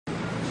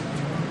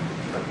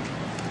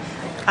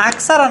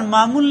اکثرا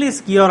معمول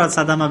نیست که یارت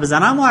صدمه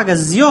بزنه، اما اگر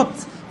زیاد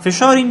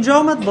فشار اینجا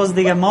آمد باز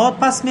دیگه مواد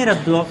پس میره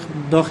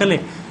داخل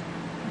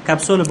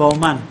کپسول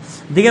باومن،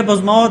 دیگه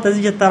باز مواد از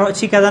اینجا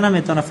چی کده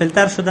نمیتونه،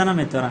 فیلتر شده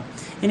نمیتونه.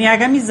 یعنی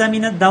اگر می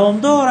زمینه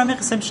دوامدار همی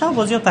قسم شه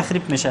باز یا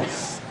تخریب میشه.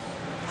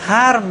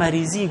 هر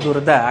مریضی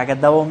گرده اگر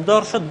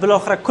دوامدار شد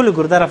بالاخره کل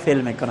گرده را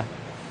فیل میکنه.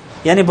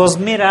 یعنی باز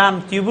میره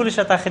هم تیوبولش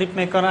تخریب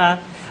میکنه،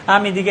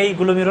 همی دیگه ای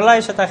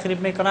گلومرولایش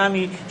تخریب میکنه،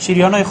 همی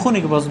شریانای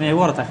خونی که باز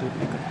میوار تخریب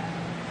میکنه.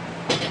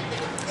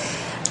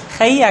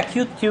 خیلی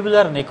اکیوت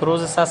تیوبولار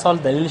نکروزیس 3 سال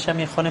دلیلش هم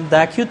میخونیم.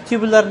 در اکیوت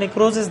تیوبولار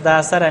نکروزیس در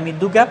اثر همی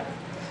دو گپ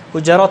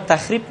حجرات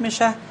تخریب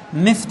میشه،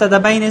 میفتده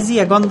بین زی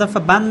یگان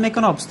دفعه بند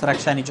میکنه،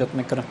 ابسترکشن ایجاد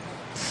میکنه.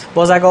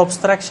 باز اگه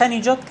ابسترکشن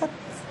ایجاد کرد،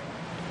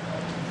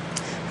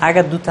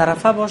 اگر دو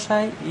طرفه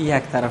باشه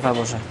یک طرفه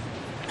باشه،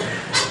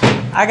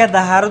 اگر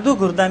در هر دو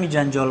گرده می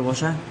جنجال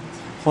باشه،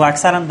 خب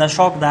اکثر هم در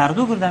شاک در هر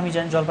دو گرده می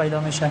جنجال پیدا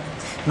میشه.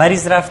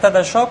 مریض رفته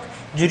در شاک،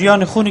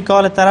 جریان خونی که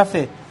حال طرف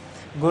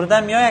گرده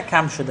میایه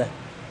کم شده،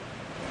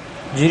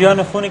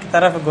 جریان خونی که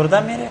طرف گرده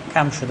میره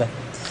کم شده.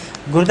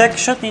 گرده که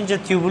شد اینجا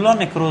تیوبولا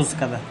نکروز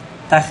کرده،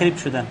 تخریب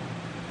شدن.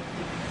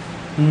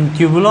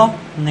 تیوبولا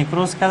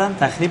نکروز کردن،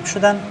 تخریب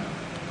شدن.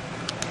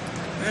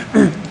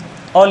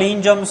 حالا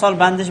اینجا مثال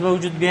بندش به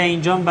وجود بیایه،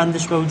 اینجا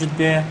بندش به وجود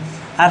بیایه.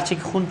 هرچی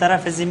که خون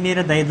طرف از این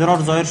میره در ادرار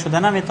ظاهر شده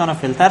نمیتونه،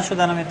 فیلتر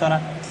شده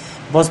نمیتونه.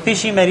 باز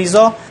پیش این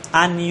مریضا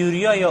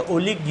انیوریا یا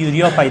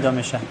اولیگوریا پیدا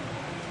میشه،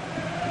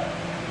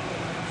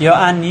 یا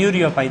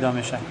انیوریا پیدا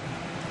میشه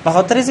به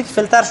خاطر اینکه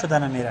فیلتر شده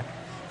نمیره.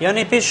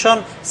 یعنی پیششان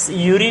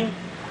یورین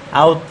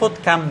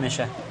اوتپوت کم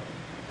میشه.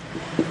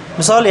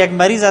 مثال یک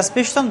مریض از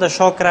پیشتون در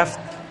شاک رفت،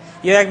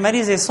 یا یک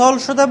مریض سال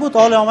شده بود،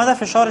 حال آمده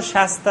فشارش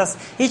 60 است،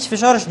 هیچ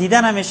فشارش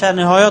دیده نمیشه،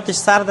 نهایاتش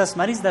سرد است،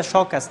 مریض در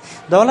شاک است.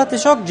 در حالت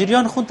شاک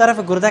جریان خون طرف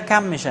گرده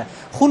کم میشه،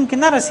 خون که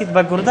نرسید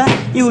به گرده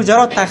این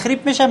حجرات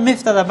تخریب میشه،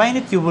 میفتده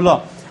بین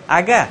تیوبولا.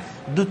 اگه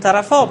دو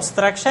طرفه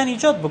ابسترکشن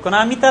ایجاد بکنه،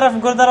 همین طرف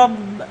گرده را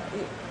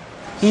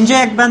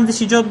اینجا یک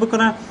بندش ایجاد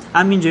بکنه،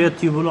 همینجا یا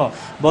تیوبولا،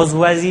 باز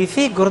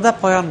وظیفه گرده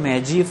پایان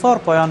میاد، جیفار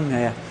پایان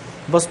میاد.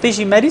 باز پیش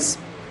مریض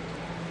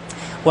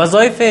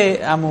وظایف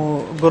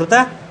امو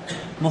گرده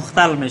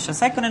مختل میشه.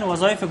 سعی کنین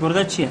وظایف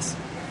گرده چی است؟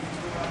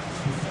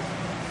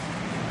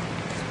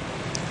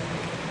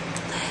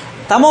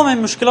 تمام این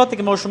مشکلاتی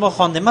که ما شما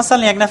خواندیم،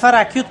 مثلا یک نفر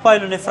اکیوت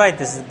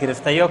پایلونفرایتس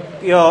گرفته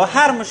یا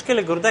هر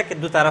مشکل گرده که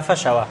دو طرفه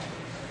شوه،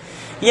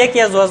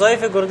 یکی از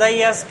وظایف گرده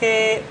ای است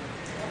که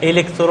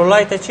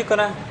الکترولایت چی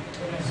کنه؟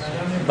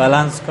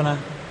 بالانس کنه.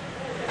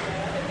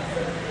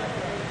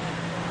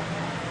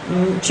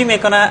 چی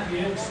میکنه؟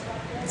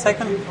 سعی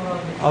کن.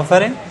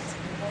 آفرین.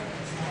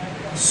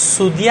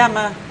 سودیم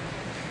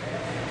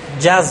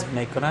جذب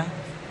میکنه.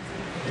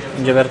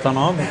 اینجا برتان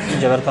ها،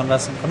 اینجا برتان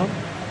رسم کنم.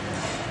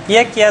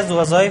 یکی از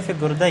وظایف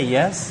گرده ای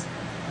است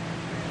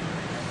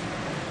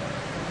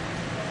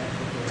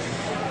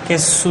که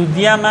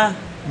سودیم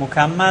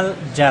مکمل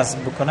جذب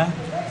بکنه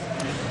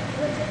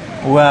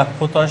و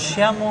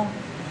پتاسیم و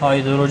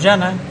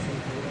هیدروژن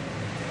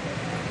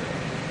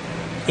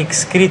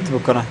اکسکریت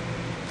بکنه،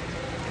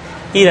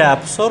 ایره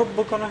ابسورب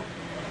بکنه،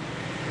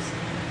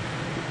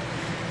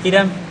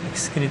 ایره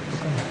اکسکریت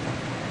بکنه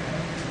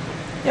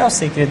یا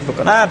سیکریت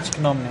بکنه، هر چی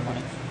که نام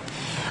نمانه.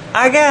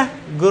 اگه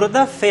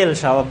گرده فیل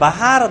شوه به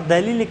هر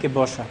دلیلی که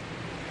باشه،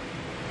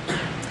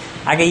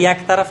 اگه یک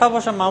طرفه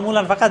باشه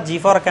معمولا فقط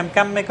جیفا را کم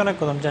کم میکنه،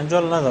 کدام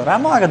جنجال نداره.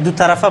 اما اگه دو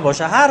طرفه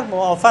باشه، هر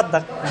موافت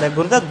در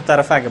گرده دو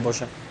طرفه اگه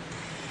باشه،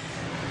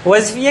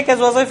 یک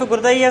از وظایف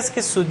گرده ای است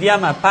که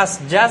سودیم پس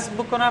جذب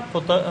بکنه،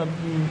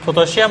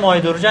 پتاسیم و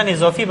هیدروژن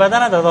اضافی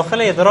بدن در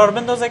داخل ادرار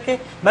بندازه، که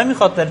به این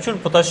خاطر چون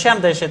پتاسیم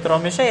درش ادرار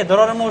میشه،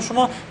 ادرار ما و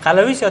شما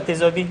قلوی یا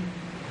تیزابی؟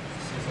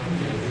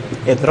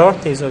 ادرار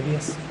تیزابی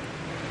است.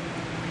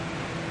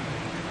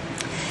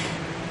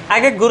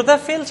 اگه گرده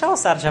فیل شه و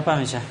سرچپه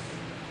میشه،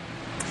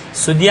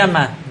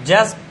 سودیم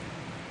جذب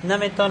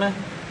نمیتونه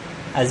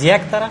از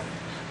یک طرف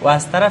و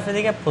از طرف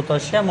دیگه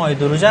پتاسیم و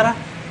هیدروژن را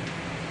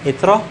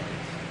اترا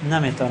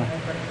نمیتونه.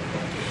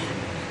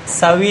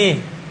 سوی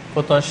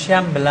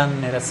پتاسیم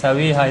بلند میره،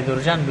 سوی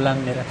هیدروژن بلند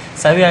میره.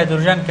 سوی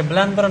هیدروژن که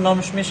بلند بره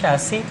نامش میشه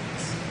اسید،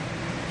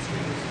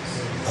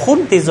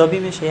 خون تیزابی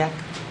میشه. یک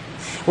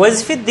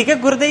وظیفه دیگه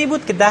گرده ای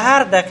بود که در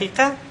هر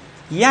دقیقه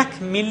 1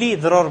 میلی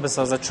ادرار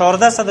بسازه.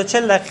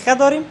 1440 دقیقه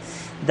داریم،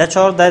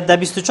 در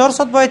 24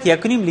 ساعت باید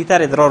 1.5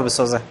 لیتر ادرار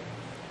بسازه.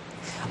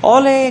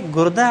 حال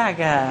گرده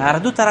اگه هر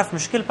دو طرف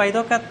مشکل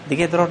پیدا کرد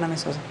دیگه ادرار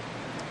نمیسازه.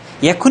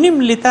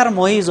 1.5 لیتر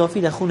مایع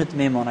اضافی در خونت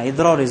میمونه،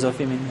 ادرار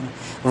اضافی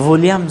میمونه،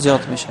 ولیم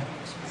زیاد میشه.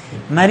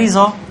 مریض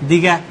ها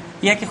دیگه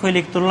یکی خو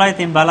الکترولایت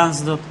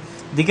ایمبالانس داد،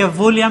 دیگه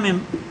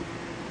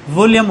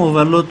ولیم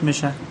اوورلود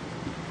میشه.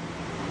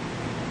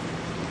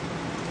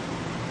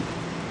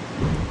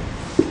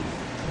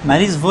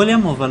 مریض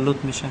ولیم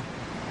اوورلود میشه.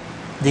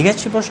 دیگه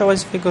چی باشه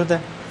وظیفه گرده؟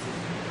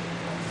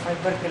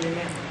 هایپر کلیه.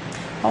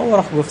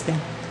 آورا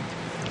گفتیم.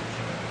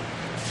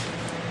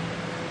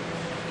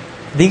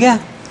 دیگه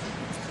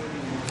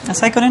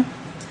سعی کنین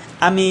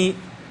امی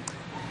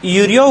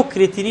یوریا و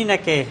کریتینین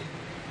که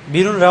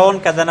بیرون روان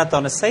کردن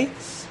نتانسته،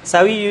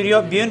 سوی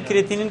یوریا بیون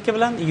کریاتینین که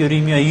بلند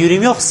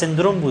یوریمیا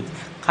سندروم بود،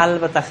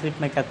 قلب تخریب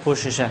میکرد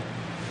پوششه.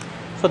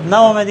 خود نو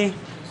آمدی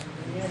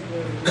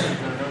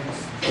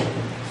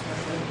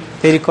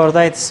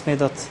پریکاردایتس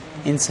میداد،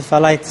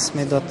 انسفالایتس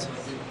میداد،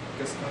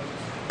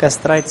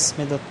 گاسترایتس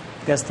میداد،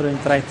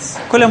 گاستروانترایتس،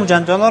 کل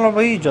مجنجانا رو با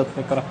ایجاد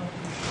میکنه.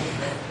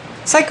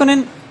 سعی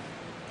کنین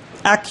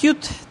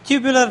اکیوت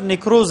تیوبولار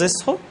نکروزیس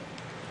خو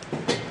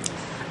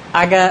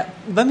اگه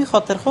به می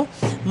خاطر خو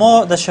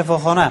ما در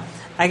شفاخانه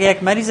اگه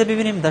یک مریض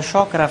ببینیم در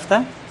شاک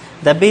رفته،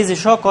 در بیز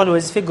شاک حال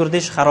وظیفه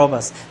گردش خراب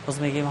است،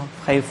 باز میگیم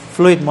خیلی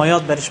فلوید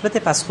مایات برش بده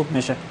پس خوب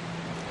میشه.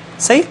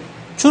 صحیح؟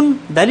 چون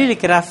دلیلی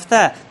که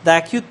رفته در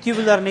اکیوت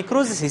تیوبولار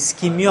نکروزیس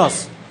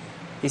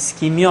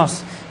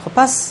اسکیمیاس. خب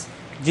پس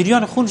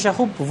جریان خونش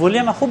خوب،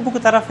 ولیم خوب بگو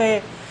طرف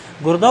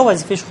گردا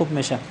وظیفش خوب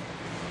میشه.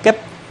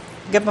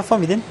 گپ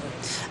مفهمیدین؟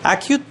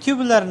 اکیوت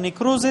تیوبولار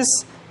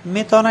نکروزیس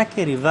میتونه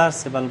که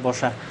ریورسیبل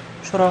باشه.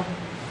 چرا؟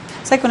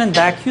 سعی کنین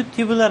در اکیوت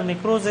تیوبولار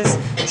نکروزیس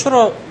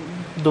چرا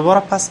دوباره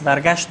پس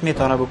برگشت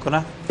میتونه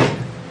بکنه؟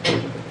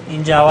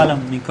 اینجا اول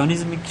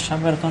مکانیزمی که شما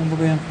براتون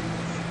بگویم.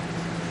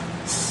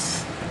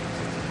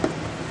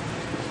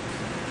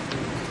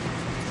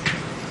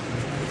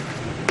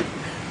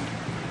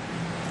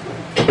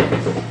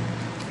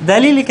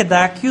 دلیلی که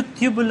در اکیوت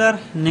تیوبولار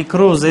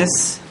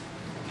نکروزیس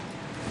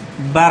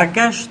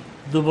برگشت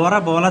دوباره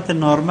به حالت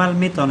نرمال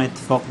میتونه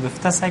اتفاق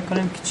بیفته، سعی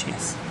کنیم که چی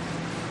است.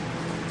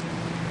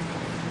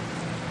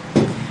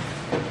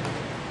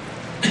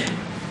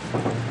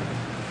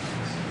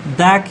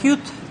 در اکیوت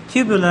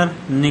تیوبولار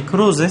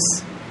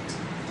نکروزیس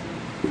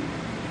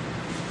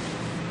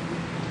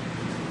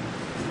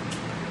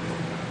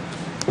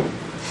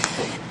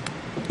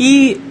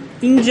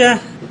اینجا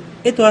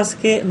ایتو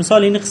است که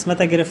مثال این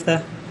قسمت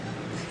گرفته،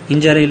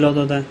 اینجا را ایلا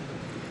داده،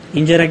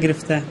 اینجا را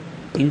گرفته،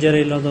 اینجا را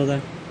ایلا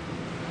داده،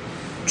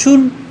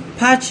 چون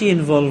پچ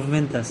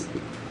اینوالومنت است.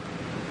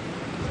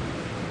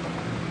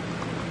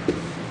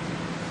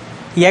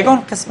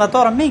 یگان قسمت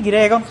ها را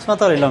میگیره، یگان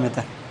قسمت ها را ایلا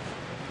میده.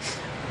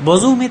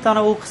 بازو میتونه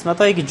او قسمت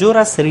هایی که جور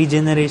است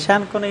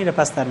ریجنریشن کنه، این را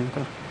پس ترمیم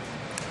کنه.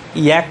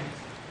 یک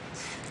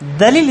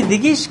دلیل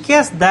دیگهش که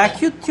است در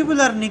اکیوت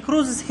تیوبولار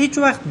نکروزیس هیچ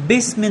وقت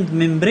بیسمنت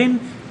ممبرین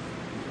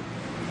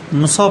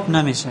مصاب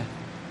نمیشه.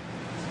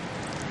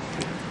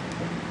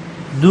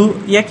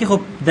 یکی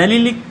خب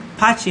دلیل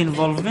پچ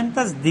اینوالومنت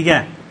است،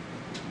 دیگه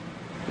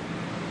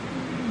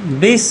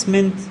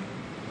بیسمنت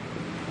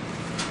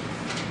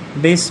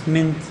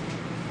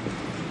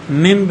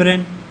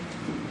ممبرین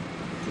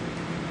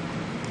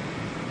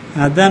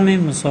عدم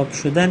مصاب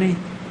شدن.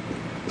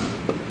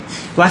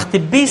 وقتی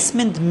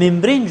بیسمنت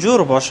ممبرین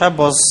جور باشه،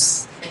 باز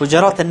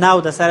حجرات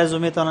نو در سر ازو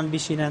میتونن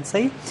بشینن.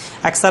 صحیح؟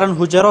 اکثرا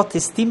حجرات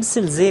استیم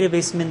سل زیر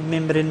بیسمنت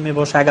ممبرین می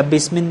باشه. اگر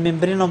بیسمنت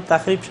ممبرین هم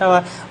تخریب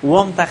شوه و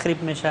هم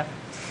تخریب میشه.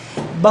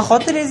 به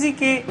خاطر ازی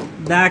که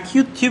در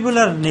اکیوت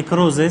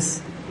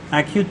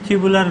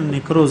تیوبولار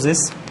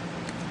نکروزیس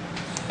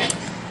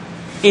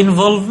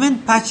اینوالومنت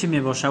پچ می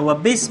باشه و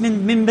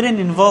بیسمنت ممبرین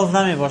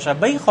اینوالو نمی باشه،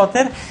 به این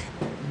خاطر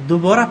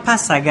دوباره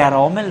پس اگر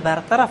عامل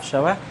برطرف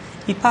شوه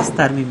این پس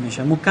ترمیم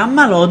میشه.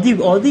 مکمل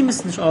عادی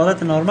مثلش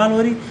حالت نرمال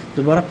وری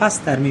دوباره پس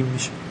ترمیم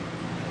میشه.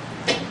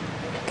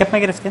 کپ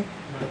نگرفتین؟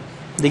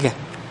 دیگه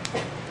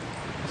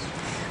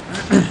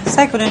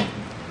سعی کنین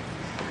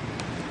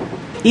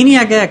اینی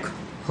اگه یک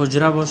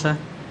حجره باشه،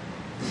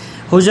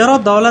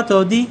 حجرات در حالت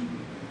عادی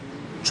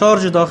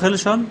چارج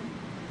داخلشان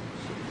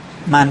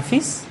منفی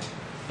است،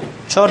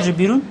 چارج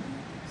بیرون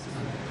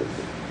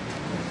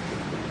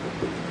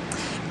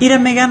ایره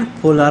میگن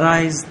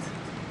پولارایزد،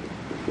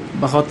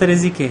 به خاطر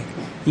ازی که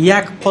یک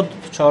قطب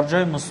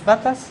چارجای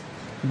مثبت است،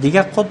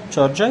 دیگه قطب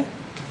چارجای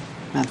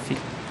منفی.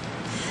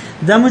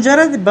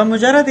 به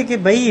مجردی که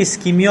به این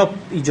اسکیمیا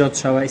ایجاد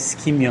شوه،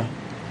 اسکیمیا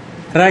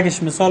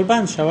رگش مثال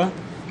بند شوه،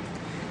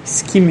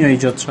 اسکیمیا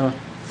ایجاد شوه.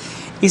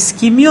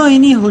 اسکیمیا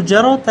اینی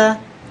حجرات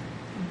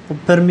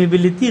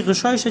پرمیبیلیتی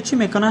غشایش چی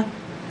میکنه؟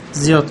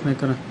 زیاد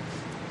میکنه.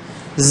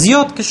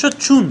 زیاد که شد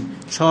چون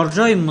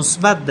چارجای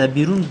مثبت در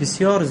بیرون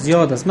بسیار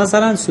زیاد است.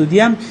 مثلا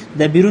سودیم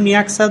در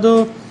بیرون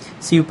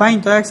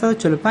 135 تا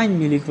 145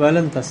 میلی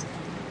اکویوالنت است،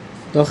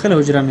 داخل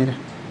حجره میره،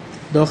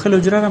 داخل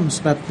حجره را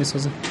مثبت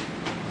میسازه.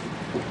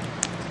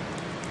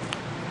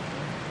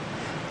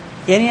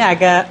 یعنی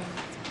اگر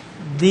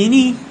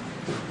دینی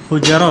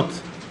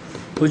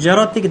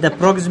حجراتی که در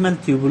پروکسیمال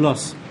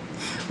تیوبولاس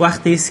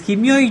وقتی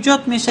اسکیمیا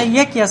ایجاد میشه،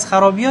 یکی از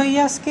خرابیایی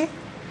است که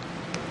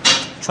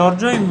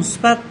چارجای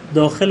مثبت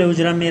داخل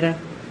حجره میره.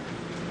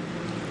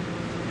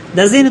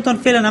 در ذهنتون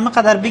فعلا همه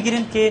قدر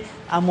بگیرین که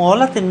اما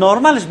حالت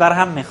نرمالش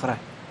برهم میخوره.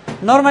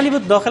 نرمالی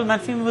بود داخل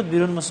منفی می بود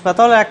بیرون مثبت،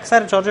 حالا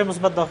اکثر چارجای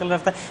مثبت داخل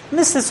رفته،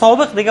 مثل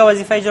سابق دیگه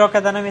وظیفه اجرا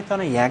کردن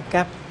نمیتونه. یک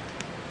گپ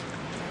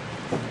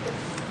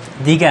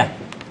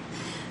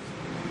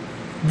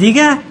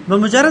دیگه به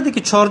مجردی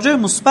که چارجای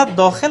مثبت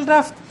داخل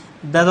رفت،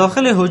 در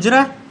داخل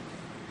حجره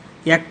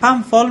یک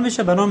پمپ فعال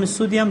میشه به نام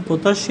سودیم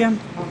پتاسیم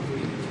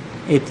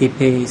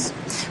ATPase.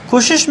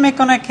 کوشش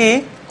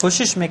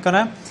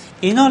میکنه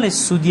اینال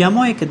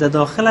سودیمایی که در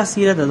داخل است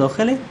ایره در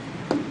داخل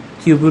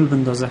تیوبول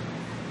بندازه.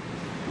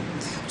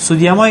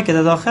 سدیمایی که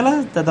در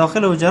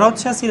داخل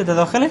حجرات هست در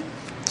داخل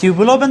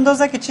تیوبولا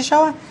بندازه که چی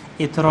شوه؟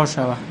 اترا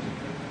شوه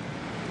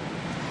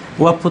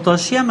و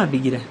پتاسیم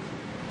بگیره.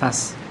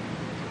 پس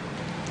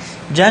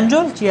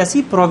جنجال چی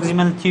هستی؟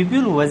 پروکسیمال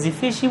تیوبول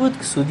وظیفه‌شی بود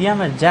که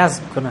سدیم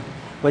جذب کنه،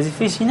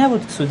 وظیفه‌شی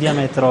نبود که سدیم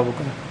اترا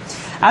بکنه.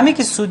 امی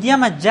که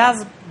سدیم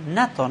جذب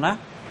نتونه،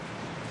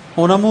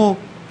 اونمو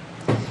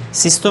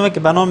سیستمی که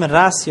به نام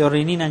رس یا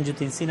رینین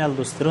انجیوتنسین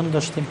الدوسترون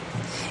داشتیم،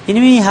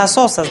 اینمی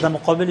حساس است در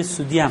مقابل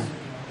سدیم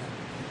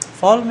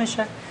فعال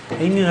میشه.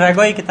 این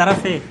رگایی که طرف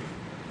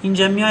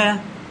اینجا میایه،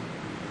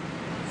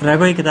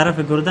 رگایی که طرف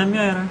گرده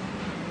میایه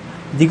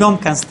دیگه هم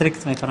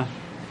کنسترکت میکنه،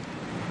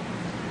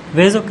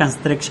 ویزو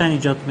کنسترکشن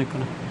ایجاد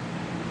میکنه.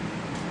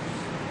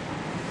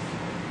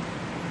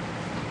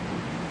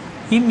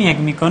 این یک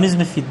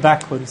مکانیزم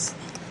فیدبک هست.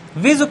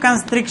 ویزو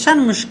کنسترکشن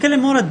مشکل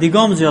ما را دیگه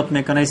هم زیاد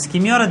میکنه،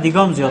 اسکیمیا را دیگه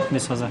هم زیاد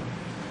میسازه.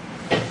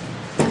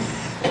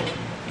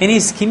 این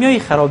اسکیمیای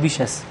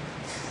خرابیش است.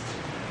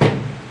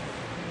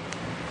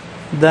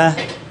 ده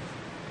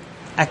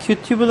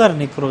اکیوت تیوبولار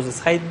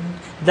نیکروزیس.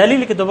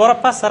 دلیلی که دوباره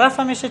پس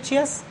رفع میشه چی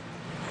است؟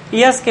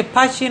 این است که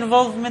پچ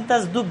اینوالومنت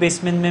از دو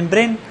بیسمنت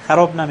ممبرین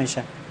خراب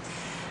نمیشه،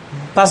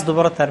 پس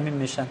دوباره ترمیم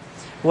میشن.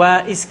 و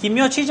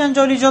اسکیمیا چی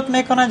جنجال ایجاد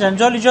میکنه؟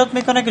 جنجال ایجاد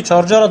میکنه که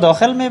چارجا را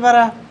داخل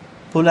میبره،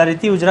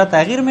 پولاریتی حجره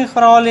تغییر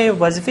میخوره، حالی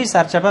وظیفه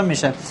سرچپه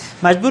میشه،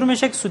 مجبور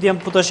میشه که سدیم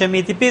پتاسیم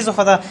ایتیپیز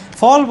خود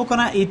فعال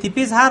بکنه.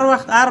 ایتیپیز هر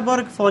وقت هر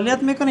بار که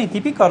فعالیت میکنه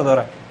ایتیپی کار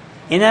داره،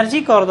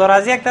 انرژی کار داره.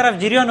 از یک طرف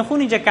جریان خون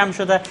اینجا کم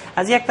شده،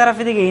 از یک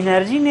طرف دیگه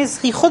انرژی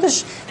نیست،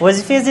 خودش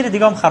وظیفه زیر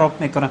دیگه هم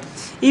خراب میکنه.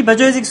 این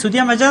بجای از اینکه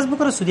سدیم جذب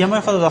بکنه، سدیمای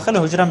خود داخل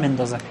حجره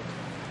میندازه.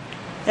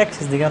 یک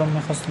چیز دیگه رو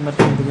میخواستم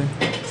براتون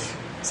بگم.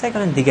 سعی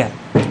کنین دیگه،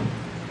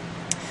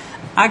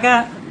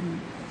 اگر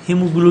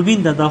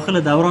هموگلوبین در داخل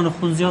دوران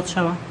خون زیاد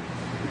شود،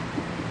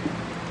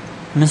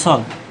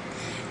 مثال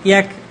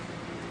یک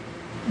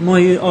ما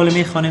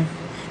عالمی خانم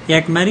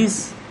یک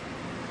مریض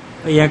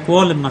یک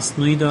وال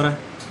مصنوعی داره،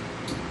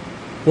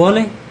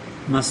 وال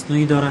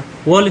مصنوعی داره،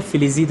 وال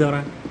فلزی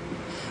داره،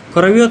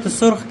 کرویات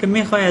سرخ که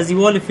میخوای از این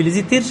وال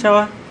فلزی تیر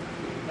شوه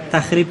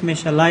تخریب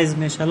میشه، لایز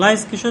میشه.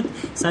 لایز که شد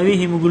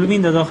سوی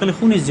هموگلوبین در داخل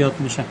خون زیاد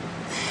میشه.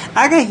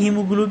 اگر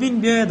هموگلوبین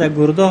بیاید در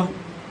گرده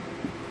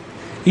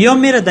یا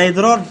میره در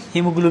ادرار،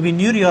 هموگلوبین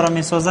یوریا را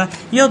میسازه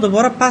یا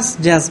دوباره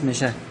پس جذب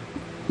میشه.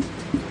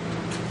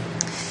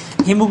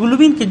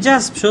 هموگلوبین که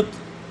جذب شد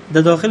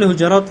در داخل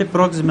حجرات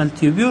پروکسیمال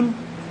تیوبول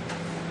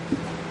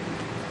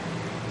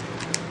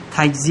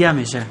تجزیه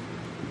میشه،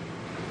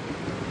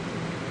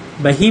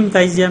 به هیم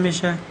تجزیه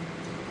میشه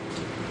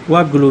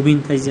و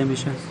گلوبین تجزیه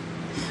میشه.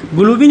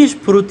 گلوبینش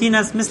پروتین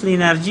است، مثل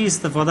انرژی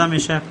استفاده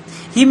میشه.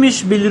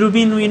 هیمش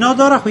بیلیروبین و اینا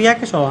داره، خو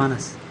یکش آهن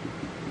است.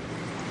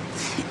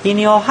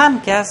 این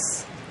آهن که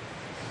است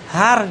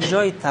هر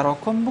جای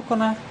تراکم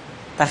بکنه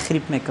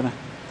تخریب میکنه.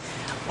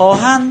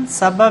 آهن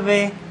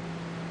سبب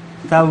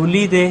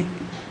تولید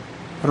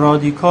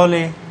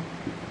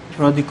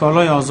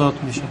رادیکالای آزاد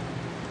میشه.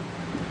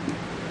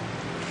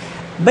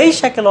 به این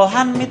شکل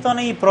آهن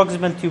میتونه این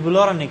پروکسیمال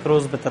تیوبولار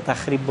نیکروز به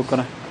تخریب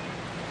بکنه.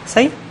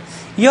 صحیح؟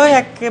 یا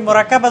یک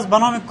مرکب از به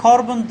نام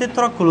کربن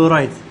تترا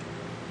کلوراید،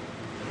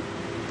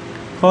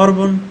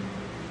 کربن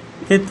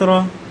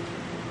تترا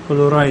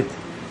کلوراید،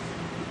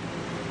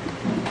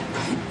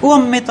 او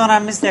هم میتونه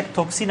مثل یک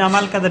توکسین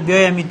عمل کرده،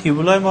 بیای همی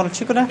تیوبولای ما رو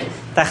چی کنه؟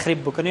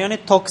 تخریب بکنه. یعنی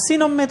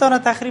توکسین هم میتونه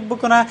تخریب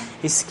بکنه،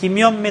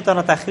 اسکیمیا هم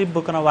میتونه تخریب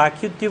بکنه و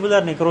اکیوت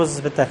تیوبولار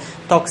نیکروز بده.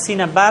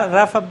 توکسین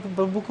رفع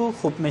بکو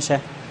خوب میشه،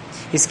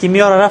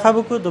 اسکیمیا رو رفع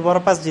بکو، دوباره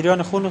پس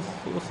جریان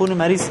خون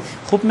مریض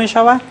خوب میشه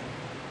و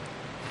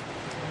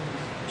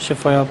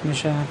شفایاب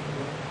میشه.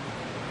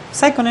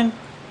 سعی کنین.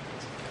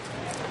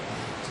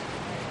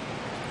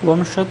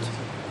 گم شد،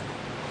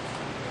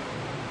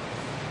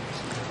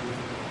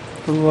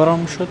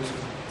 دوباره شد.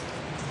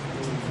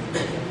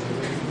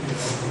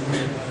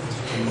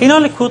 این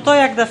حال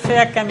کوتاه یک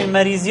دفعه یک کمی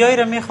مریضیایی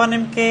رو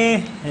میخوانیم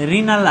که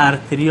رینال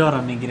ارتریا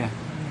رو میگیره.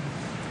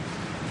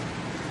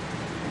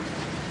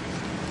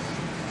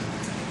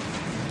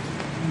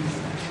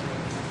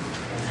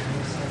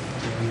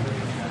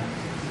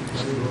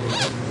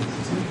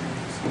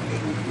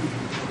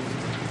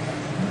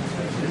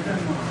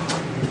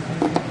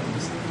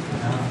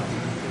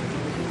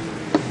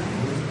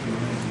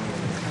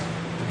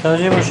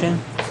 توجه باشین.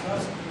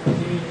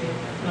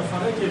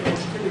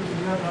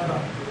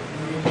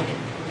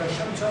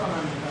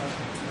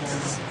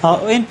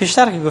 این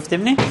پیشتر که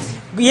گفتیم نه،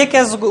 یکی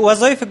از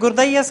وظایف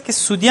گرده ای است که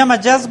سدیم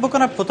جذب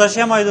بکنه،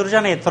 پتاسیم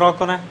هیدروژن اترا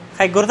کنه.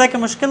 خیلی گرده که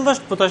مشکل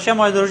داشت،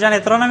 پتاسیم هیدروژن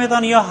اترا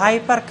نمیتونه یا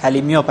هایپر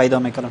کلیمیا پیدا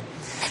میکنه.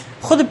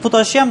 خود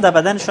پتاسیم در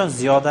بدنشان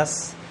زیاد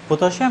است.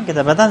 پتاسیم که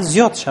در بدن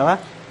زیاد شود،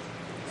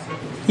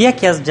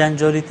 یکی از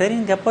جنجالی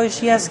ترین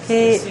گپایشی است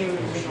که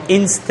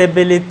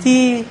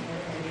اینستابیلیتی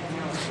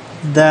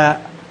در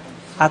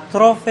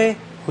اطراف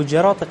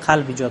حجرات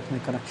قلب ایجاد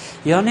میکنه.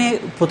 یعنی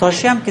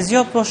پتاسیم که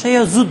زیاد باشه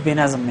یا زود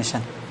بی‌نظم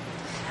میشن،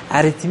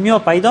 اریتمیا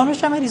پیدا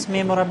میشه، مریض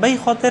میمیره. به این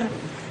خاطر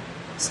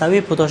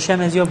سوی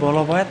پتاسیم از یا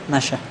بالا باید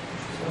نشه.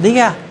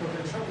 دیگه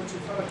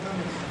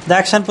در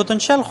اکشن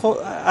پتانسیل خب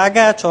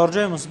اگر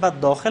چارجای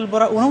مثبت داخل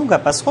بره اونم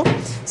گپ است. خب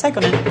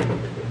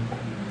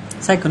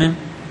سعی کنین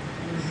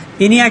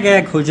اینی اگر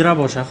یک حجره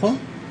باشه خب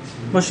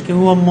باشه که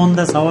هو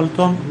مونده سوال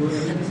تو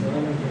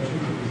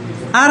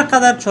هر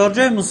قدر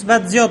چارجای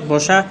مثبت زیاد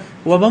باشه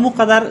و به مو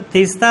قدر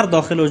تیزتر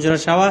داخل حجره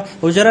شوه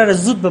حجره را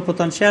زود به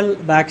پتانسیل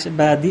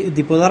به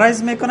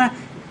دیپولارایز میکنه،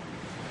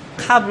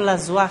 قبل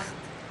از وقت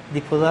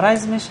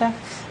دیپولارایز میشه.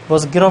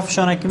 باز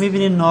گرافشانه که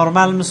میبینید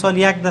نورمال مثال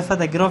یک دفعه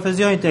در گراف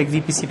زیاد تو یک وی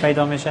پی سی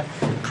پیدا میشه،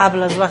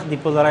 قبل از وقت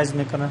دیپولارایز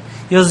میکنه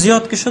یا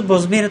زیاد که شد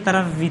باز میره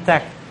طرف وی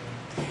تک.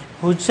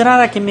 حجره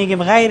را که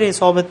میگیم غیر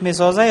ثابت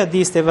میسازه یا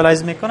دی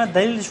استیبلایز میکنه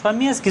دلیلش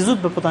همین است که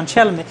زود به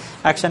پتانسیل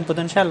اکشن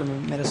پتانسیل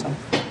میرسونه.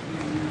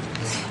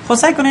 خب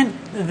سعی کنین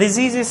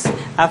diseases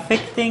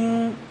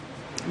affecting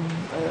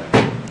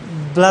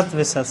blood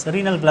vessels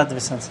renal blood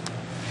vessels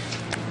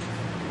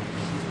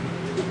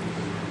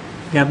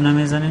گپ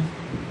نمیزنین.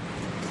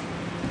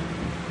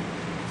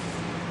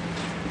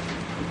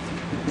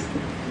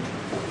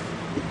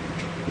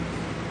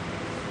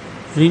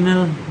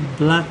 renal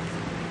blood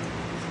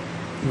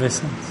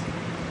vessels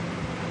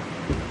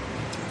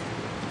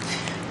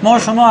ما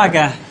شما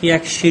اگر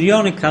یک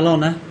شریان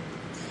کلانه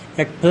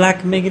یک پلاک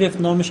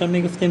میگرفت نامش هم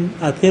میگفتیم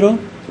اترو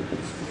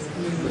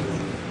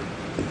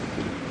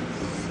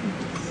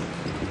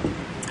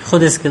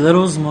خود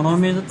اسکلروز مانا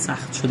میداد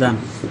سخت شدن.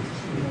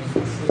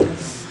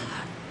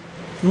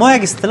 ما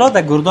یک اصطلاح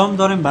در گردام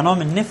داریم به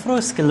نام نفرو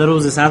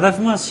اسکلروزیس. هدف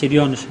ما از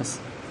شریانش هست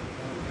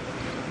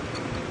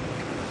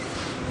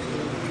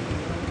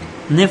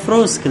نفرو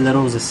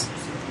اسکلروزیس،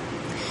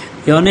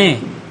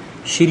 یعنی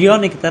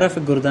شریانی که طرف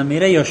گرده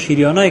میره یا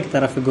شریانایی که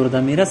طرف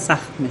گرده میره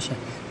سخت میشه،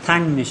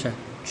 تنگ میشه.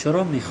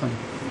 چرا میخوانیم؟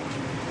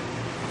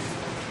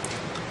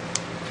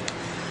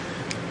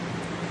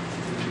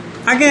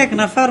 اگه یک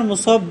نفر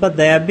مصاب به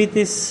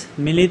دیابتیس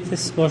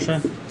میلیتس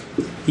باشه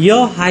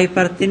یا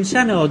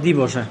هایپرتنشن عادی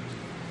باشه،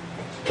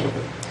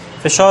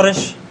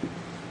 فشارش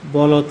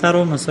بالاتر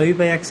و مساوی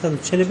به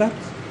 140 بر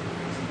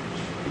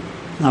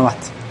 90.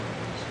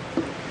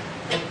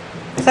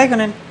 سعی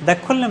کنین در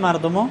کل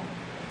مردم ها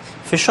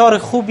فشار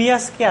خوبی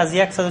است که از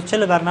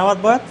 140 بر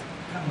 90 باید،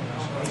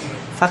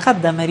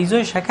 فقط در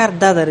مریضای شکر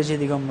 10 درجه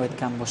دیگه باید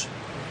کم باشه.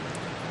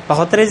 به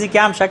خاطر اینکه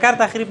که هم شکر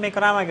تخریب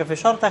میکنه هم اگه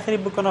فشار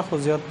تخریب بکنه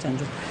خود زیاد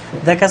چنجور.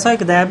 در کسایی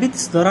که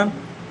دیابتیس دارن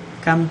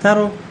کمتر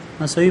و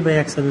مساوی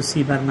به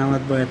 130 بر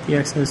 90 باید،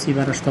 130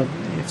 بر 80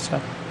 فشار.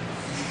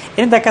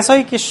 این در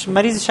کسایی که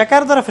مریض شکر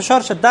داره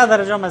فشارش 10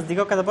 درجه هم از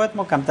دیگه که باید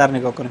ما کمتر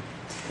نگاه کنیم.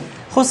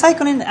 خب سعی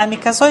کنین امی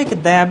کسایی که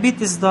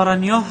دیابتیس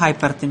دارن یا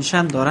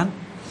هایپرتنشن دارن،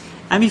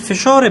 امی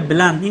فشار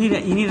بلند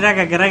اینی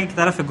رگ که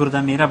طرف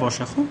گرده میره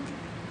باشه، خب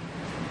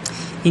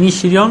اینی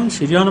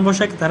شریان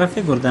باشه که طرف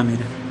گرده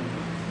میره.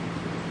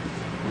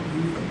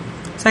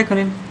 سعی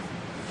کنین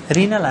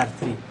رینال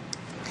آرتری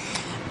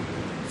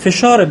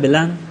فشار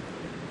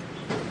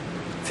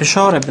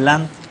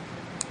بلند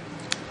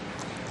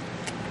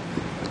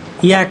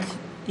یک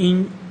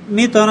این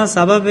میتونه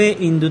سبب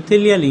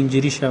اندوتلیال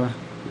اینجری شوه.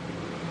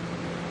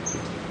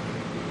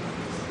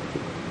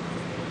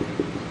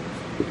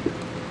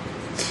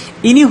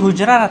 اینی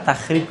حجره را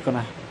تخریب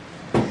کنه،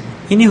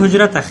 اینی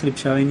حجره تخریب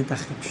شوه. اینی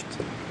تخریب شد،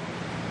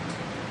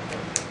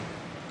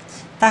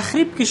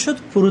 تخریب که شد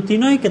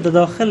پروتینایی که در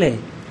داخل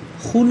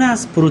خون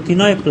است،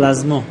 پروتینای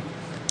پلازما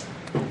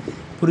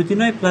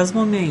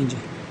می اینجا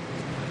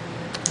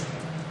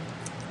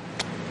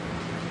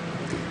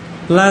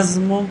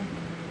پلازما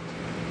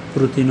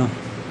پروتینا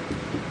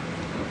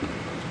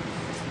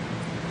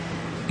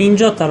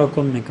اینجا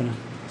تراکم میکنن،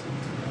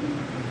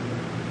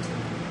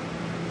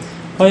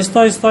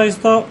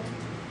 آهسته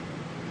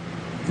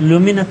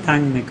لومین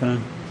تنگ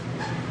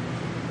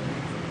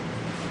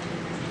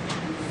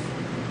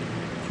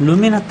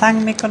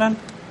میکنن،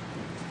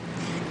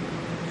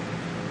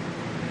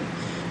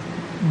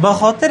 با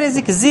خاطر از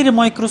اینکه زیر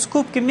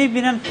میکروسکوپ که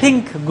میبینن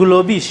پینک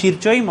گلابی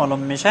شیرچایی معلوم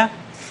میشه،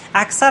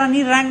 اکثرا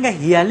این رنگ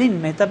هیالین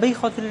میته، به این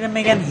خاطر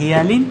میگن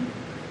هیالین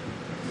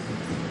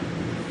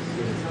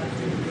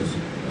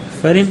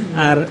فرین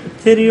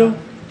ارتریو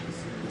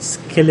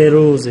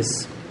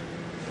سکلروزیس.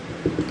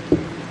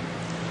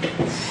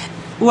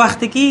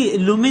 وقتی که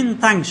لومین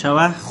تنگ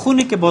شوه،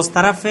 خونی که باز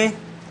طرف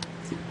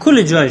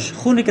کل جایش،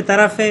 خونی که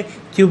طرف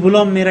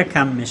تیوبولام میره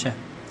کم میشه،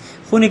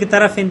 خونی که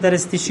طرف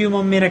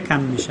اینترستیشیوم میره کم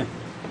میشه.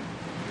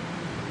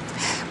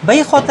 به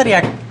این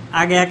خاطر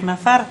اگه یک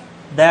نفر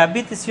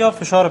دیابتیس یا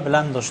فشار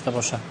بلند داشته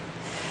باشه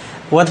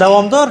و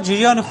دوامدار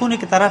جریان خونی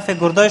که طرف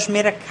گردایش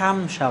میره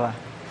کم شوه،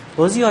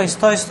 بازی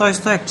آیستا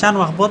یک چند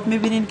وقت بعد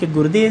میبینین که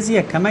گرده ازی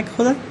یک کمک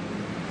خورد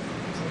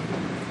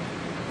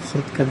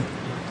کرده.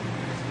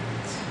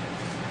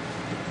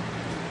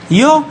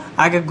 یا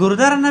اگه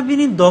گرده را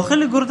نبینین،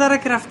 داخل گرده را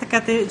که رفته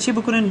کته چی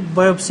بکنین،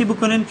 بایوپسی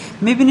بکنین،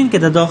 میبینین که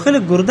در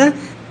داخل گرده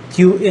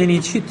یعنی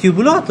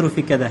تیوبولا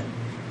اتروفی کرده،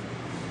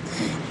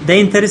 در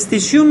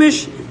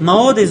اینترستیشیومش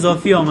مواد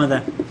اضافی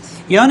آمده.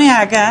 یعنی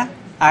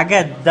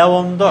اگه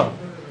دوامدار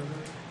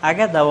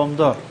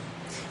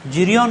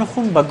جریان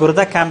خون به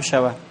گرده کم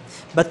شوه،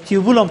 به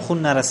تیوبول هم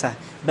خون نرسه،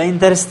 به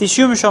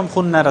اینترستیشیومش هم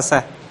خون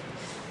نرسه،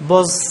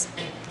 باز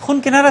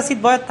خون که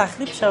نرسید باید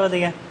تخریب شود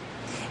دیگه.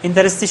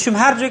 اینترستیشیوم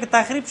هر جایی که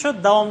تخریب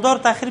شد، دوامدار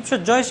تخریب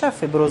شد، جایش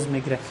فیبروز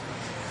میگیره.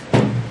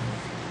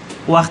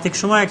 وقتی که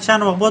شما یک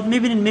چند وقت بعد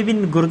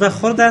میبینین گرده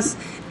خورد است،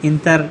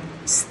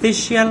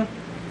 اینترستیشیال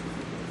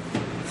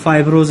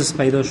فایبروزس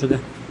پیدا شده.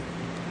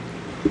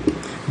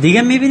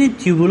 دیگه میبینید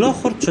تیوبولا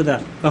خرد شده،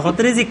 به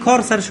خاطر از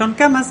کار سرشان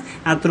کم است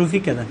اتروفی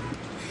کردن.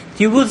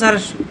 تیوبول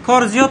سرش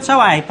کار زیاد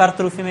شوه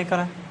هایپرتروفی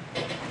میکنه،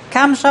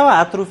 کم شوه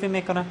اتروفی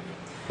میکنه.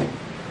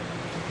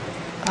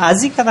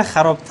 از این کده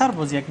خرابتر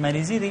باز یک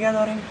مریضی دیگه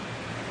داریم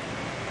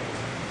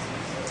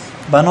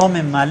به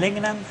نام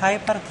مالگننت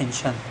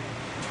هایپرتنشن.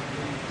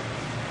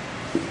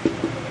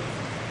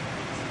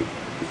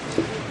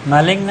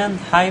 مالگننت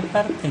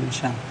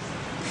هایپرتنشن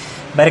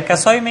برای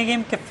کسایی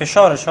میگیم که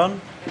فشارشان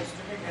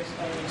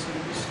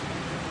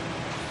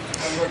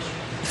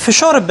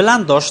فشار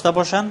بلند داشته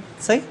باشن،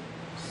 صحیح؟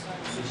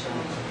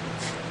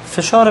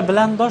 فشار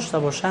بلند داشته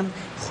باشن،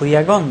 خو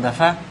یگان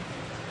دفعه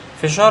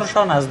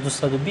فشارشان از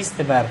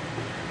 220 بر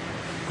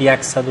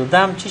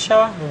 110 چی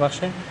شوه؟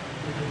 ببخشید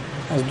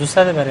از 200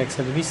 بر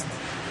 120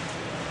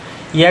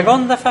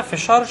 یگان دفعه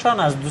فشارشان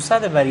از 200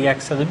 بر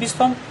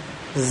 120 هم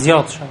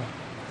زیاد شوه.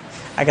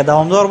 اگه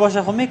دوامدار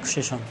باشه خب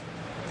میکششون.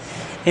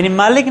 یعنی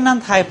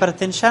مالگننت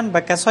هایپرتنشن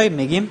به کسایی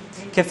میگیم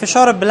که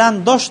فشار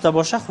بلند داشته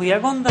باشه خو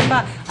یگان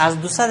دفعه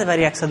از 200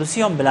 بر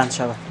 130 هم بلند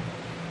شوه.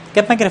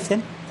 گپ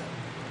نگرفتین؟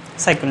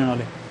 سعی کنین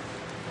حالی.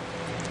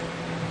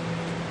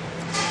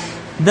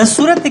 در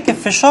صورتی که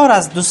فشار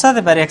از 200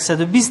 بر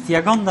 120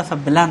 یگان دفعه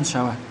بلند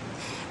شوه،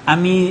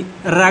 امی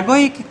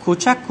رگایی که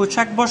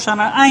کوچک باشن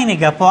عین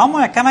گپا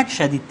اما یک کمک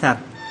شدیدتر،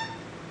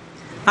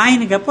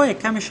 عین گپا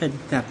یک کم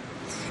شدیدتر،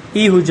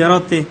 این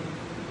حجرات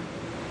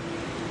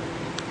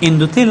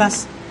اندوتل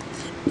است.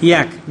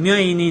 یک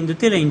میای این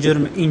اندوتل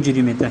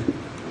اینجوری میته،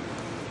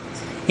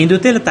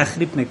 اندوتل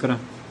تخریب میکنه.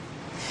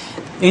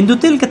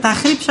 اندوتل که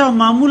تخریب شد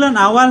معمولا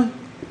اول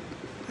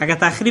اگر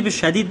تخریب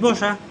شدید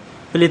باشه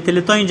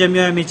پلیتلتا اینجا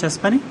میای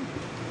میچسبنی،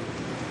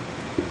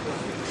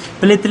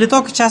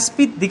 پلیتلتا که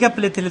چسبید دیگه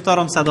پلیتلتا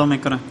رو هم صدا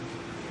میکنه،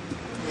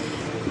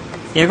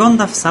 یگان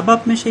دفعه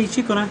سبب میشه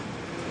چی کنه؟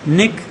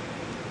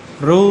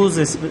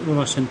 نکروزس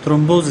باشن،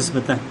 ترومبوزس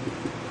بده،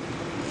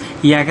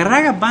 یک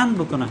رگ بند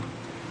بکنه.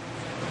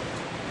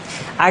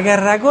 اگر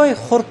رگای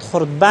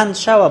خرد بند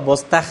شوه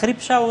باز تخریب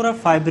شوه را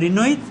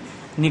فایبرینوید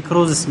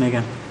نیکروزس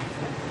میگن،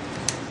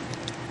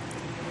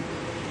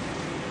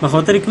 به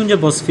خاطر که اونجا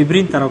باز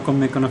فیبرین تراکم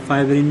میکنه،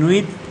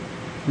 فایبرینوید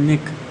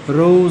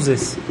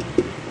نیکروزس.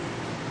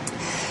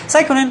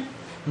 سعی کنین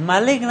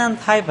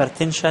مالگننت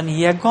هایپرتنشن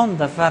یگان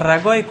دفعه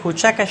رگای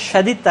کوچک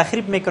شدید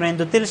تخریب میکنه،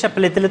 اندوتلش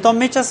پلیتلتا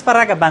میچسبه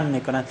رگ بند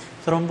میکنه،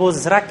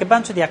 ترومبوزس، رگ که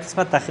بند شد یک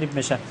قسمت تخریب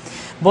میشه.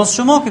 باز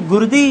شما که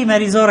گرده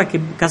مریضا را که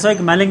کسایی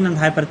که مالگننت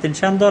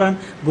هایپرتنشن دارن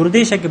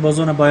گردهش که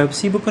بازون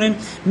بایوپسی بکنین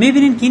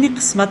میبینین که این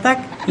قسمتک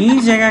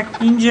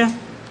اینجا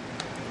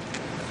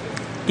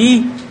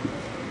این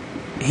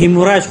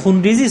هیموراژ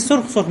خونریزی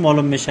سرخ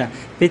معلوم میشه،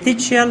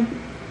 پتیچیال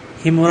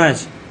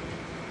هیموراژ.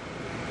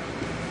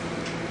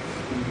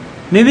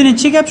 میبینین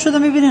چی گپ شده؟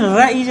 میبینین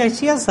اینجا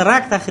چی است؟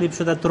 رگ تخریب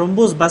شده،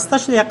 ترومبوز بسته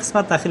شده، یک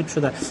قسمت تخریب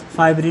شده،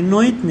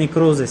 فایبرینوید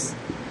نیکروزس.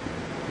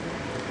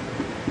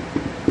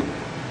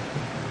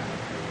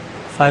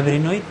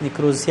 فایبرینوید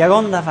نیکروزس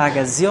یگان دفعه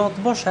اگه زیاد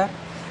باشه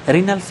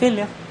رینال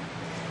فیلیر.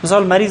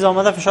 مثال مریض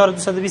آمده فشار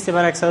 220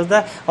 بر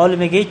 110، حالا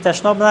میگه هیچ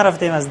تشناب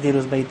نرفتیم از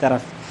دیروز به این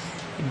طرف،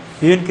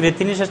 بیون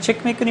کراتینیش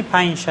چک میکنی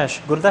 5-6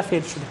 گرده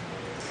فیل شده،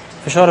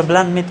 فشار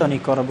بلند میتونی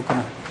کارو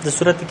بکنه در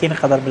صورتی که این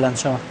قدر بلند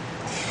شوه.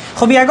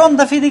 خب یگان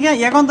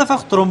دفعه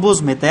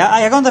ترومبوز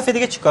میته، یگان دفعه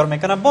دیگه چیکار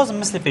میکنه؟ باز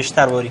مثل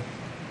پیشتر واری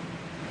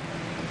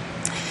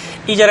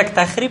اینجا را که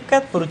تخریب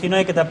کرد،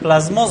 پروتینایی که در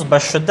پلازماز به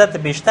شدت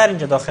بیشتر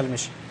اینجا داخل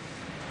میشه،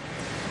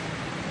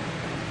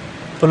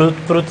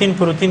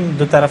 پروتین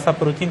دو طرفه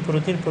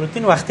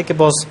پروتین. وقتی که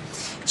باز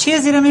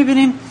چیزی رو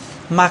میبینین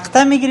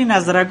مقطع میگیرین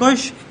از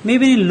رگاش،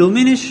 میبینین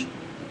لومینش،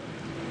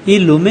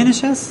 این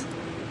لومینش است،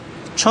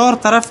 4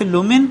 طرف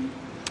لومین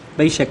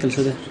به این شکل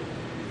شده.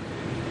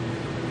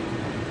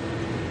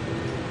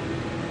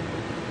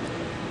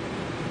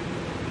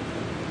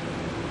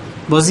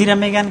 بازی را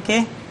میگن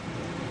که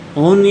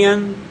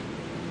اونیون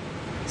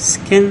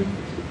سکن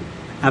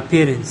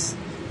اپیرنس،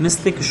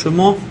 مثل که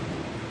شما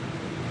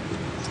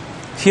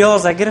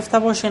پیاز گرفته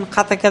باشین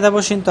قطع کرده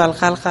باشین تو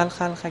الخل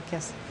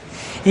کس،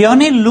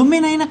 یعنی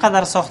لومین این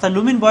قدر ساخته.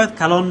 لومین باید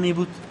کلان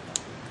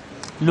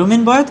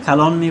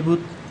می بود.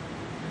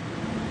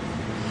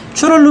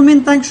 چرا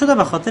لومین تنگ شده؟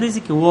 به خاطر اینکه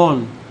که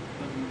وال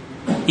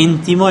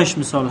انتیمایش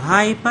مثال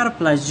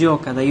هایپرپلاژیا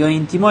کرده، یا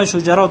انتیمای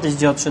شجراتش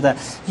زیاد شده،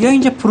 یا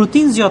اینجا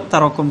پروتین زیاد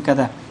تراکم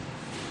کرده.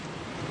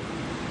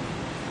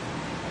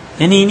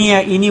 یعنی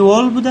اینی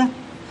وال بوده،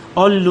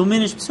 آل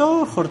لومینش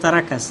بسیار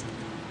خردترک است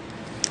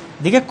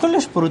دیگه،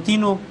 کلش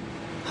پروتین و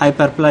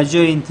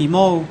هایپرپلاژیا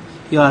انتیما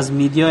یا از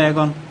میدیا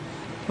یگان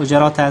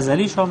حجرات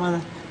عضلیش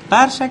آمده.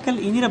 بر شکل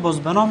اینی را باز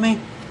بنامه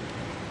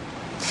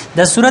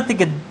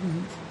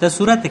در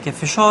صورتی که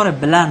فشار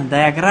بلند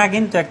در یک رگ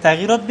این تو یک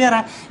تغییرات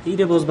بیاره، این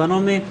را باز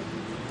بنامه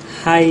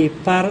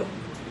هایپر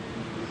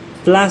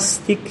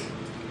پلاستیک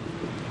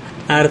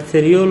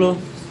ارتریولو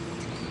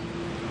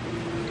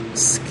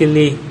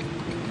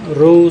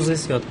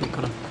اسکلروزیس یاد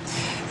میکنم.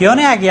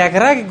 یعنی اگه یک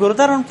رگ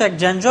گرده رو که یک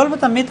جنجال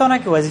بده میتونه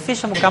که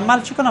وظیفه‌ش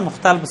مکمل چی کنه،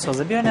 مختل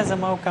بسازه. بیاین از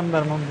ما کم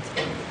برمون بده.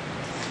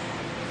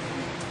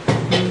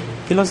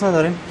 گلاس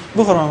نداریم؟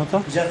 بخورم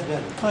تو؟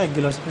 ها یک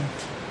گلاس بده.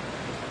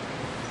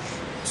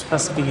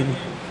 پس بگیریم.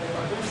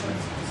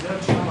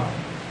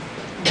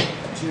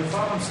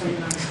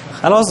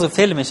 خلاص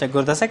فیل میشه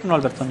گرده سک نال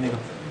براتون میگم.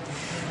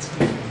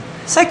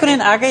 سعی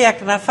کنین اگه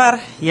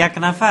یک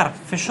نفر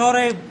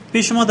فشار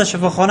پیش ما در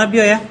شفاخانه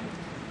بیایه،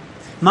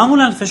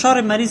 معمولا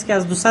فشار مریض که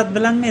از 200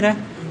 بلند میره.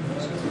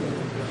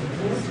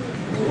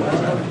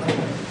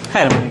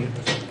 خیر میگم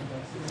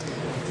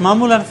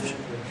معمولا فشار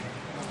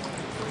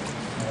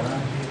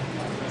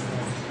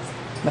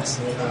بس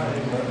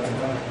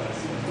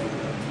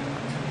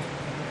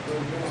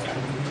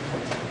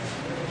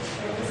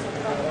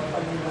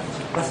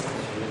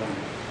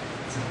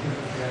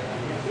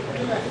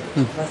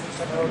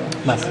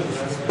بس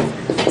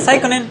سعی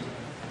کنین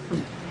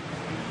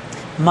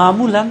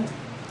معمولا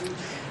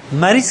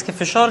مریض که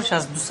فشارش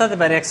از 200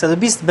 بر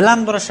 120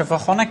 بلند بره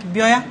شفاخانه که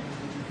بیایه،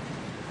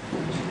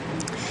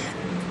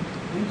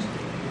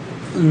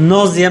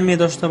 نازیه می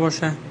داشته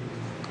باشه،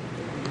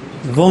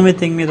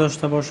 وومیتینگ می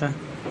داشته باشه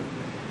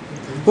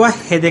و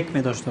هدک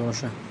می داشته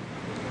باشه.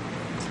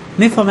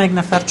 میفهمه یک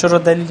نفر چرا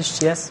دلیلش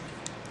چی است؟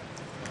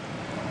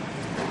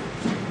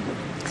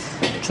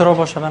 چرا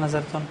باشه به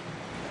نظرتون؟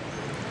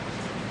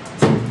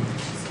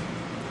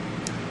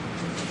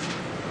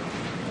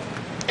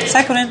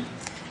 سعی کنین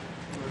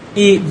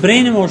این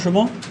برین ما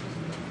شما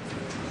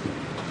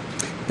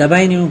در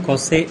بین اون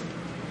کاسه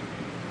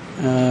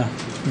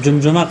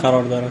جمجمه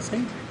قرار داره.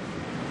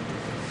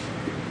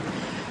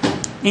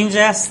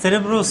 اینجا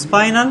سربرو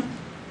سپاینال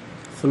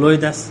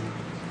فلوید است.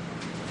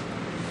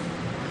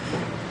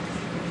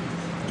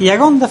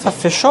 یگان دفعه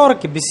فشار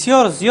که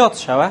بسیار زیاد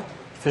شوه،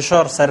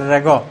 فشار سر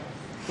رگا،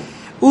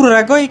 اون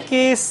رگایی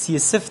که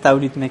CSF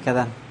تولید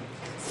میکردن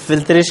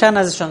فیلتریشن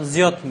ازشان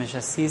زیاد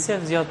میشه،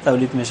 CSF زیاد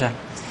تولید میشه،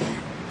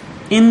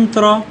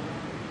 اینترا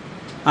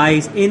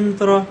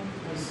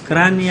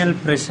کرانیال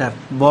پرشر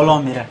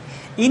بالا میره.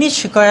 اینی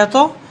شکایت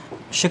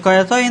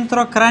ها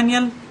اینترا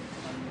کرانیال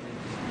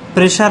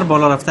پرشر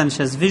بالا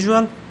رفتنش از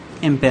ویژوال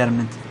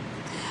ایمپیرمنت.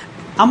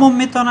 اما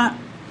میتونه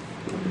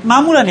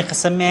معمولا این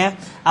قسم میه،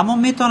 اما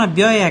میتونه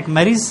بیای یک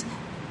مریض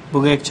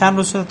بگه یک چند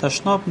روز شده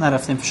تشناب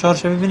نرفتیم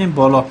فشارش ببینیم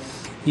بالا،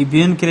 ای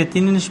بیون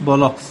کراتینینش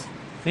بالا،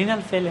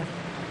 رینال فیلر.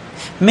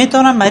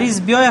 میتونه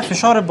مریض بیای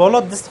فشار بالا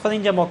دست خود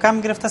اینجا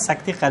محکم گرفته،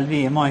 سکته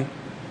قلبی مای،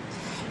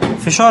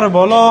 فشار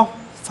بالا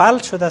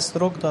فلج شده،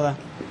 استروک داده.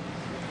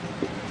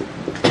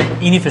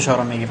 اینی فشار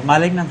رو میگیره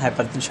مالگننت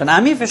هایپرتنشن.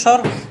 امی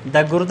فشار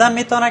در گرده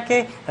میتونه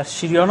که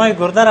شریانای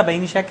گرده را به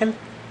این شکل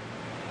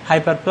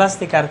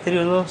هایپرپلاستیک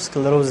ارتریولو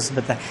اسکلروزیس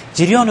بده.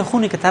 جریان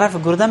خونی که طرف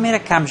گرده میره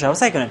کم شوه.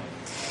 سعی کنید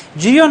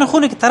جریان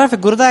خونی که طرف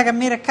گرده اگه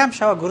میره کم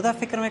شوه، گرده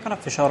فکر میکنه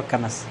فشار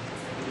کم است،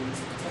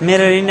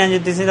 میره این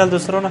انجیوتنسین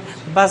دوستان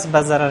بس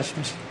ضررش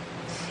میشه.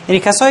 یعنی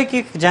کسایی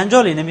که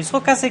جنجالی نمیسو،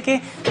 کسی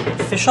که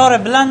فشار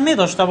بلند می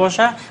داشته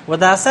باشه و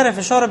در اثر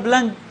فشار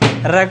بلند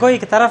رگایی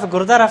که طرف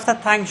گرده رفته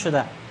تنگ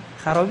شده،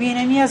 خرابی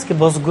اینمی است که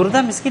باز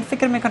گرده مسکین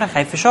فکر میکنه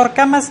خیلی فشار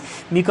کم است،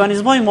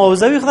 مکانیزمای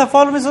معاوضوی خود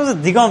فعال میسازه،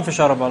 دیگه هم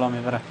فشار بالا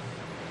میبره،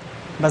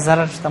 به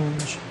ضررش تموم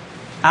میشه.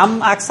 هم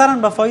اکثرا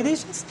به فایدهش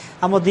است،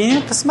 اما دینی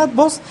قسمت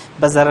باز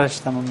به ضررش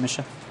تموم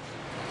میشه.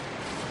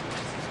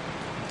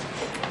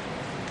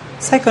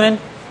 سعی کنین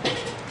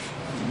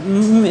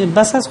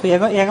بس از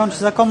یگان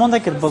چیزا که مونده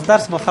که باز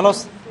درس با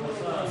خلاص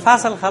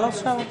فصل خلاص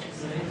شد،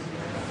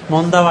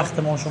 مونده وقت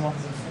ما شما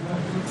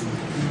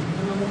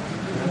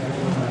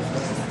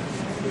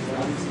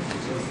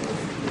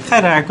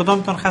خیره.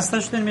 کدامتون خسته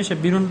شدین میشه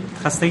بیرون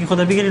خستگی خود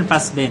بگیرین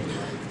پس بین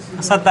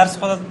اصلا درس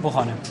خودت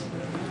بخوانیم.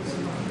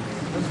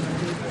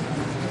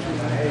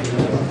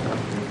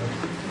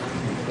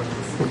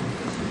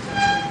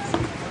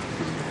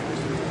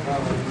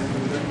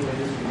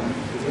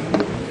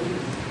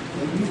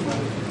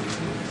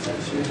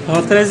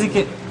 خاطر ازی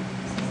که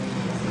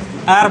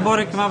هر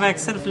باری که ما به یک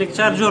سلف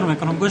لکچر جور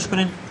میکنم گوش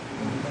کنین.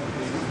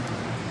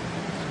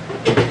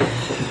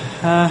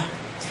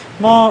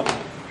 ما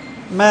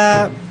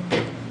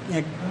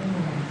یک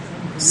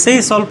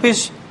 3 سال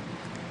پیش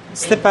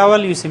استپ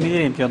اول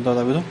یوسیمیدی امتحان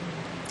داده بودم.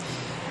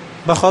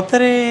 به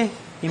خاطر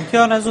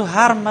امتحان از او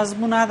هر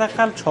مضمون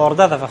حداقل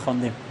 14 دفعه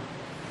خوندیم،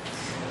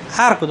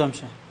 هر کدام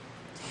شه.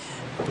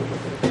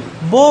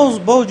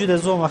 باز با وجود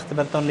از اون وقتی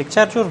براتون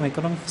لکچر جور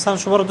میکنم، مثلا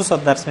شما رو 2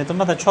 ساعت درس میدم،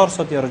 من 4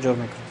 ساعت یارو جور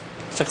میکنم.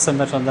 چه قسم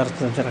براتون درس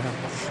بدم چه رقم.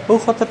 به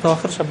خاطر تا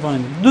آخر شب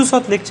بانم 2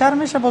 ساعت لکچر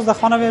میشه، باز در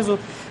خانه بیازو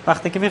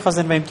وقتی که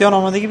میخواستین به امتحان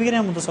آمادگی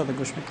بگیریم 2 ساعت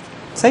گوش میکنم.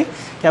 صحیح؟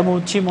 که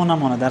همون چی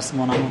مونمونه درس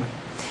مونمونه.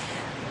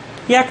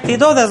 یک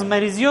تعداد از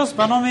مریضیاس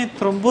به نام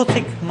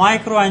ترومبوتیک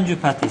مایکرو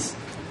انجیوپاتیس.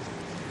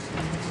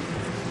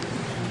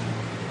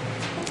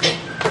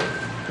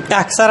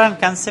 اکثرا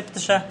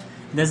کانسپتش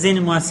در ذهن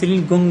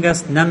محصلین گنگ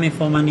است،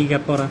 نمیفهمن این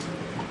گپا را.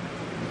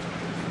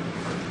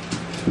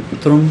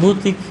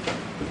 ترومبوتیک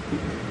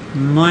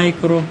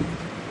مایکرو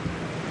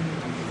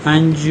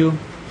انجیو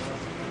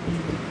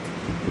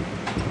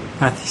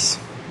پاتیس.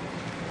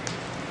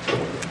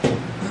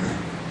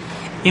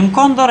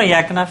 امکان داره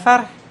یک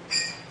نفر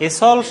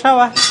اسهال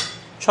شوه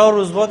 4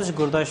 روز بعدش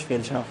گردایش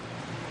فیل شوه.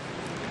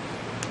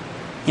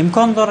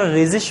 امکان داره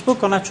ریزش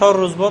بکنه 4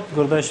 روز بعد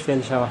گردایش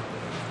فیل شوه.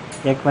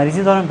 یک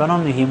مریضی داریم به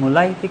نام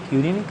هیمولایتیک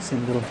یورینیک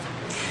سندروم.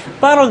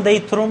 به هر حال در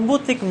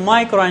ترومبوتیک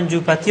مایکرو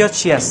انجیوپاتی ها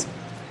چی است؟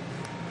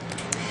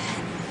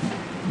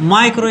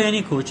 مایکرو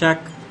یعنی کوچک،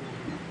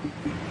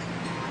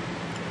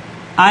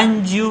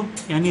 انجیو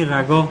یعنی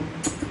رگا،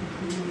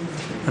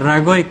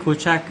 رگای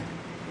کوچک،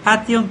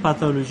 پاتیون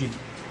پتالوژی،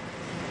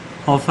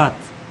 آفت،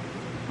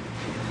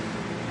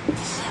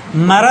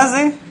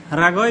 مرض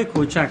رگای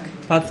کوچک،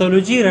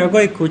 پتالوژی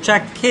رگای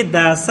کوچک که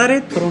در اثر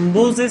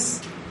ترومبوزیس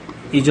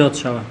ایجاد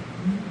شود.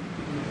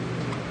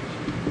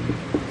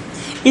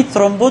 این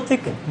ترومبوتیک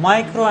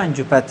مایکرو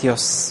انجیوپاتی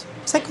است.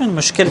 فکر کنید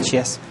مشکل چی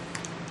است؟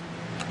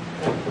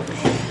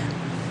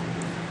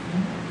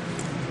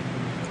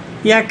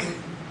 یک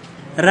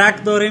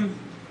رگ داریم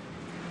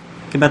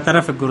که به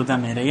طرف گرده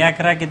میره، یک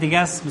رگ دیگه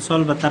است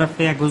مثال به طرف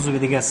یک عضو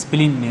دیگه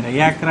اسپلین میره،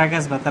 یک رگ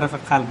است به طرف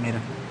قلب میره.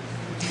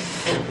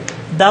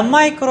 در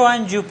مایکرو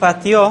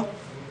انجیوپاتی ها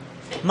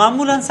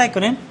معمولا سعی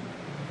کنین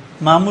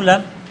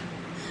معمولا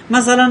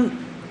مثلا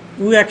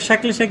او یک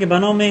شکلشه که به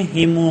نام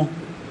هیمولایتیک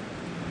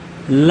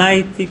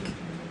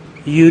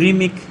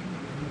یوریمیک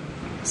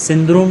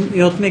سندروم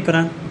یاد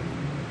میکنن.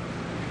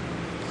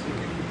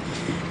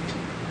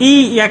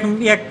 این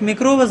یک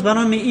میکروب است به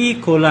نام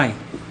کولای.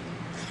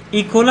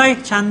 کولای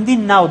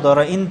چندین نوع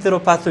داره.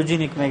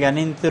 انتروپاتوژینیک میگن،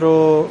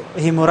 انترو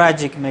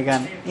هیموراژیک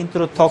میگن،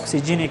 انترو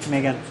توکسیجینیک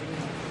میگن.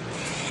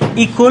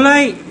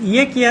 کولای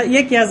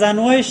یکی از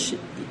انواعش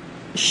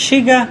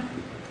شیگا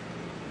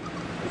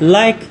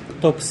لایک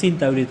توکسین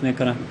تولید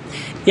میکنه.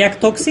 یک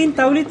توکسین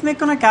تولید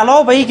میکنه که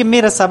علاوه بر اینکه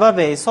میره سبب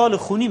اسهال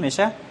خونی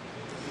میشه،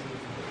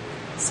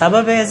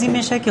 سبب از این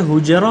میشه که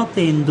حجرات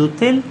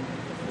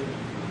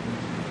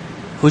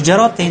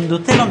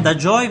اندوتل هم در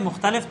جای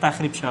مختلف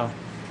تخریب شود.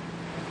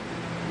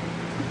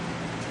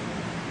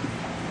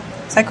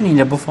 سعی کنین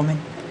اینجا بفهمین.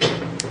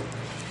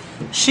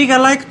 شیگا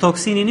لایک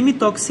توکسین، اینمی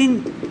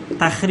توکسین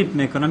تخریب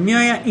میکنه،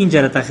 میای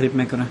اینجا را تخریب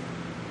میکنه،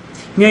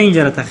 میای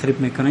اینجا را تخریب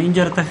میکنه،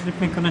 اینجا را تخریب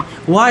میکنه.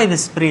 واید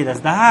اسپرید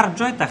است، در هر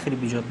جای تخریب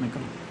ایجاد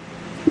میکنه.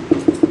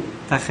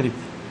 تخریب.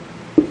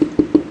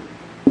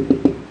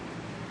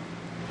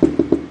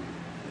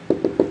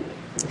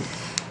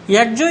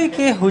 یک جایی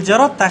که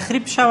حجرات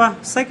تخریب شوه،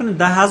 سعی کنید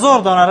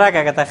 10,000 دانه رگ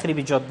اگه تخریب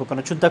ایجاد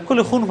بکنه، چون در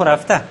کل خون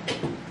رفته.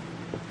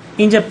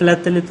 اینجا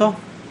پلتلیتا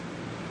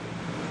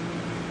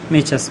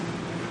میچسب.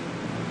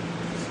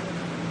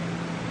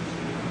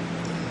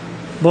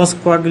 باز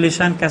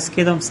کوآگولیشن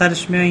کاسکید هم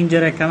سرش میاد، اینجا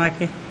را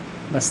کمک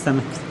بسته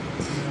میکنه.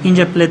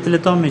 اینجا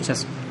پلتلیتا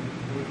میچسب.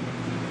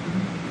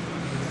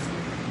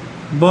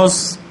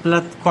 باز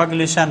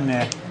کوآگولیشن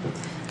میاد.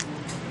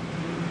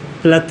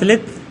 پلتلیت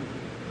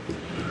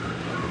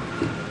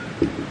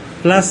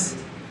پلس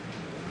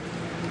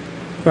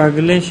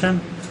کوآگولیشن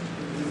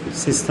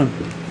سیستم.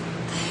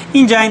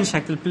 اینجا این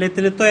شکل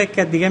پلتلیت ها یک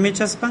دیگه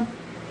میچسبن،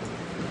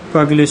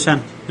 کوآگولیشن.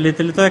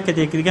 پلتلیت ها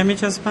یک دیگه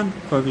میچسبن،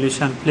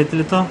 کوآگولیشن.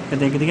 پلتلیت ها یک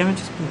دیگه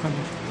میچسبن،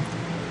 کوآگولیشن.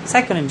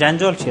 سعی کنین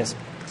جنجال چی است؟